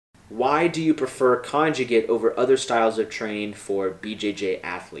Why do you prefer conjugate over other styles of training for BJJ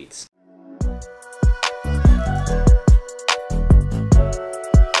athletes?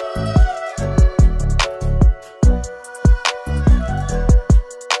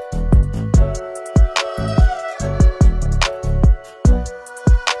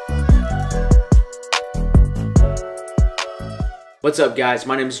 What's up, guys?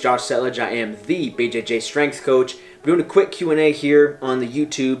 My name is Josh Setledge. I am the BJJ strength coach. I'm doing a quick Q&A here on the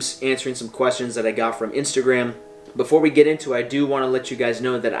YouTubes, answering some questions that I got from Instagram. Before we get into it, I do want to let you guys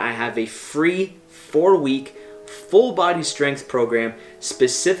know that I have a free 4-week full body strength program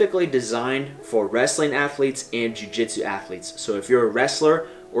specifically designed for wrestling athletes and jiu-jitsu athletes. So if you're a wrestler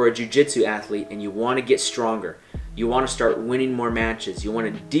or a jiu-jitsu athlete and you want to get stronger, you want to start winning more matches, you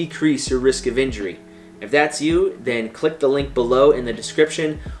want to decrease your risk of injury, if that's you, then click the link below in the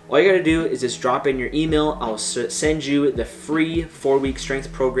description. All you gotta do is just drop in your email. I'll send you the free 4-week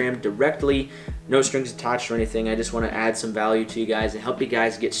strength program directly. No strings attached or anything. I just want to add some value to you guys and help you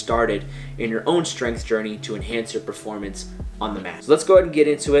guys get started in your own strength journey to enhance your performance on the mat. So let's go ahead and get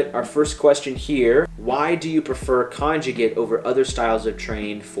into it. Our first question here: why do you prefer conjugate over other styles of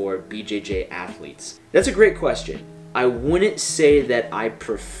training for BJJ athletes? That's a great question. I wouldn't say that I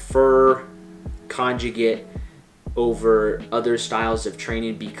prefer conjugate over other styles of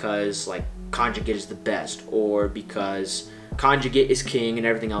training because like conjugate is the best, or because conjugate is king and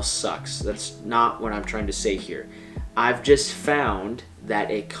everything else sucks. That's not what I'm trying to say here. I've just found that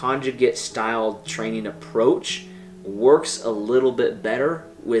a conjugate style training approach works a little bit better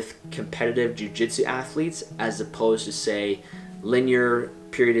with competitive jiu-jitsu athletes as opposed to, say, linear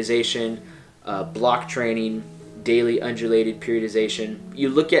periodization, block training, daily undulated periodization. You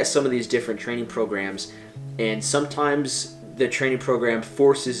look at some of these different training programs, and sometimes the training program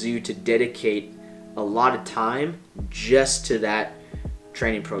forces you to dedicate a lot of time just to that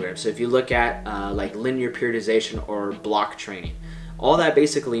training program. So if you look at like linear periodization or block training, all that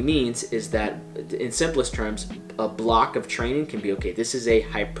basically means is that, in simplest terms, a block of training can be, okay, this is a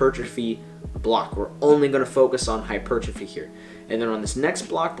hypertrophy block. We're only going to focus on hypertrophy here. And then on this next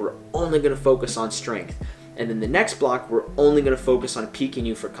block, we're only going to focus on strength. And then the next block, we're only going to focus on peaking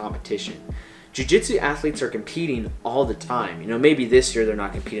you for competition. Jiu-jitsu athletes are competing all the time. You know, maybe this year they're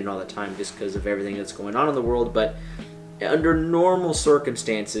not competing all the time just because of everything that's going on in the world, but under normal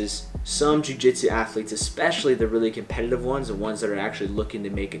circumstances, some jiu-jitsu athletes, especially the really competitive ones, the ones that are actually looking to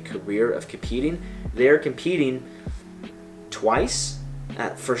make a career of competing, they're competing twice,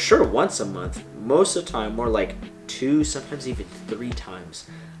 for sure once a month, most of the time more like 2, sometimes even 3 times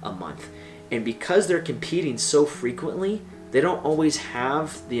a month. And because they're competing so frequently, they don't always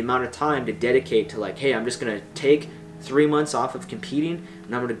have the amount of time to dedicate to, like, hey, I'm just going to take 3 months off of competing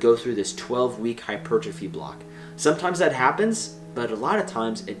and I'm going to go through this 12-week hypertrophy block. Sometimes that happens, but a lot of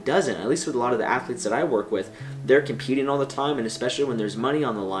times it doesn't. At least with a lot of the athletes that I work with, they're competing all the time, and especially when there's money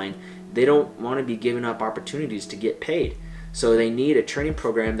on the line, they don't want to be giving up opportunities to get paid. So they need a training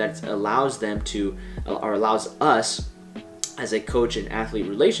program that allows them to, or allows us as a coach and athlete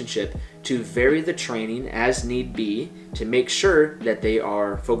relationship, to vary the training as need be to make sure that they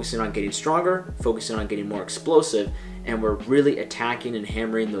are focusing on getting stronger, focusing on getting more explosive, and we're really attacking and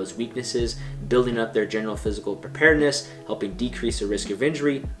hammering those weaknesses, building up their general physical preparedness, helping decrease the risk of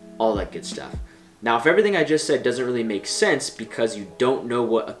injury, all that good stuff. Now, if everything I just said doesn't really make sense because you don't know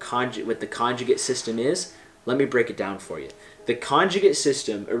what the conjugate system is, let me break it down for you. The conjugate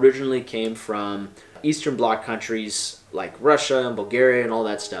system originally came from Eastern Bloc countries like Russia and Bulgaria and all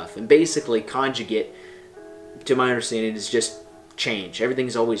that stuff. And basically, conjugate, to my understanding, is just change.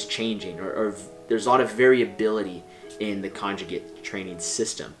 Everything's always changing, or there's a lot of variability in the conjugate training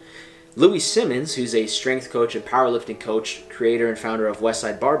system. Louis Simmons, who's a strength coach and powerlifting coach, creator and founder of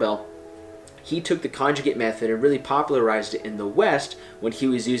Westside Barbell, he took the conjugate method and really popularized it in the West when he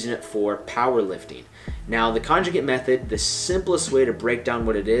was using it for powerlifting. Now, the conjugate method, the simplest way to break down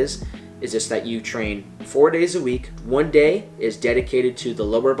what it is just that you train 4 days a week. 1 day is dedicated to the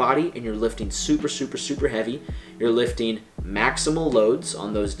lower body and you're lifting super, super, super heavy. You're lifting maximal loads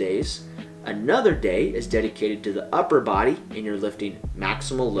on those days. Another day is dedicated to the upper body and you're lifting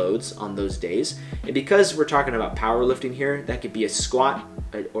maximal loads on those days. And because we're talking about powerlifting here, that could be a squat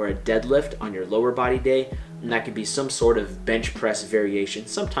or a deadlift on your lower body day, and that could be some sort of bench press variation,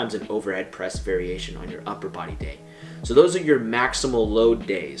 sometimes an overhead press variation on your upper body day. So those are your maximal load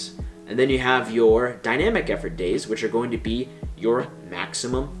days. And then you have your dynamic effort days, which are going to be your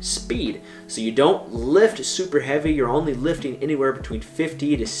maximum speed. So you don't lift super heavy, you're only lifting anywhere between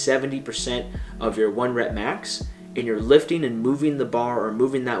 50 to 70% of your 1 rep max, and you're lifting and moving the bar or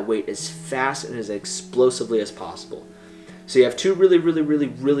moving that weight as fast and as explosively as possible. So you have 2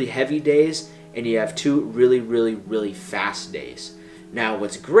 really heavy days, and you have 2 really fast days. Now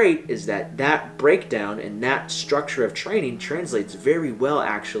what's great is that that breakdown and that structure of training translates very well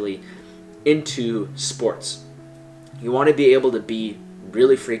actually into sports. You want to be able to be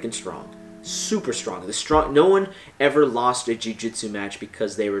really freaking strong, super strong. No one ever lost a jiu-jitsu match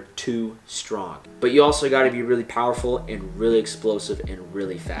because they were too strong. But you also got to be really powerful and really explosive and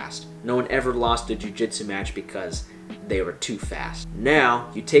really fast. No one ever lost a jiu-jitsu match because they were too fast. Now,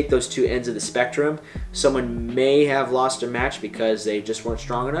 you take those 2 ends of the spectrum. Someone may have lost a match because they just weren't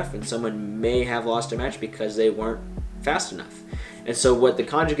strong enough, and someone may have lost a match because they weren't fast enough. And so what the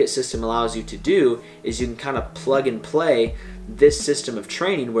conjugate system allows you to do is you can kind of plug and play this system of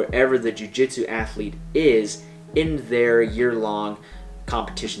training wherever the jiu-jitsu athlete is in their year-long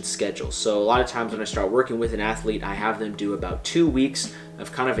competition schedule. So a lot of times when I start working with an athlete, I have them do about 2 weeks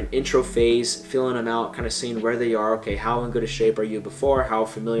of kind of an intro phase, feeling them out, kind of seeing where they are. Okay, how in good a shape are you before? How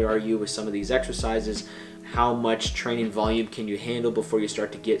familiar are you with some of these exercises? How much training volume can you handle before you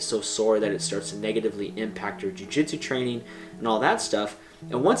start to get so sore that it starts to negatively impact your jiu-jitsu training and all that stuff.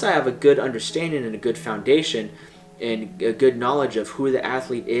 And once I have a good understanding and a good foundation and a good knowledge of who the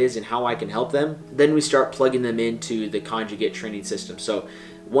athlete is and how I can help them, then we start plugging them into the conjugate training system. So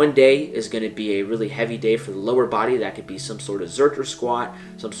one day is going to be a really heavy day for the lower body. That could be some sort of zercher squat,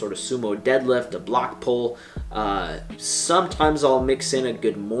 some sort of sumo deadlift, a block pull. Sometimes I'll mix in a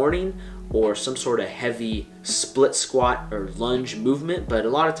good morning or some sort of heavy split squat or lunge movement, but a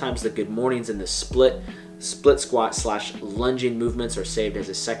lot of times the good mornings and the split squat / lunging movements are saved as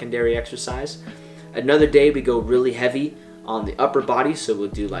a secondary exercise. Another day we go really heavy on the upper body, so we'll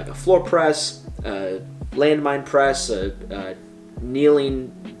do like a floor press, a landmine press, a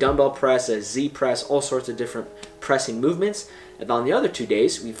kneeling dumbbell press, a Z press, all sorts of different pressing movements. And on the other 2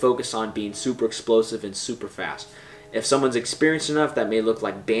 days, we focus on being super explosive and super fast. If someone's experienced enough, that may look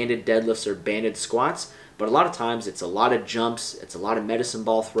like banded deadlifts or banded squats, but a lot of times it's a lot of jumps, it's a lot of medicine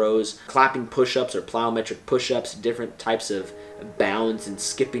ball throws, clapping push-ups or plyometric push-ups, different types of bounds and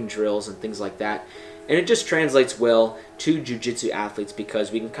skipping drills and things like that. And it just translates well to jiu-jitsu athletes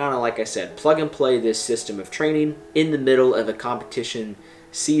because we can kind of, like I said, plug and play this system of training in the middle of a competition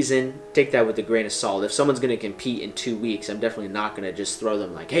season. Take that with a grain of salt. If someone's going to compete in 2 weeks, I'm definitely not going to just throw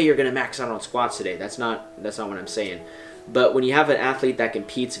them like, hey, you're going to max out on squats today. That's not what I'm saying. But when you have an athlete that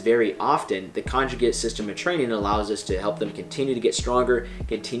competes very often, the conjugate system of training allows us to help them continue to get stronger,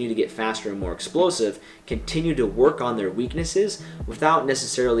 continue to get faster and more explosive, continue to work on their weaknesses without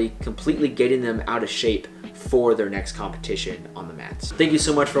necessarily completely getting them out of shape for their next competition on the mats. Thank you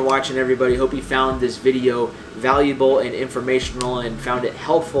so much for watching, everybody. Hope you found this video valuable and informational and found it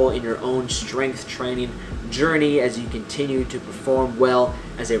helpful in your own strength training journey as you continue to perform well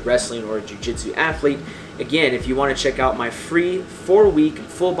as a wrestling or a jiu-jitsu athlete. Again, if you want to check out my free 4-week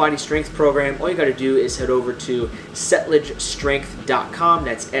full body strength program, all you got to do is head over to settlagestrength.com.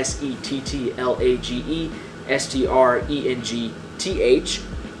 That's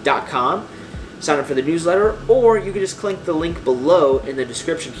settlagestrength.com. Sign up for the newsletter, or you can just click the link below in the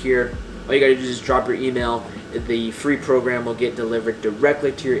description here. All you got to do is just drop your email. The free program will get delivered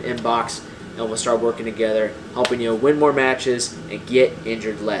directly to your inbox, and we'll start working together, helping you win more matches and get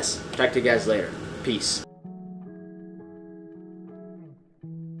injured less. Talk to you guys later. Peace.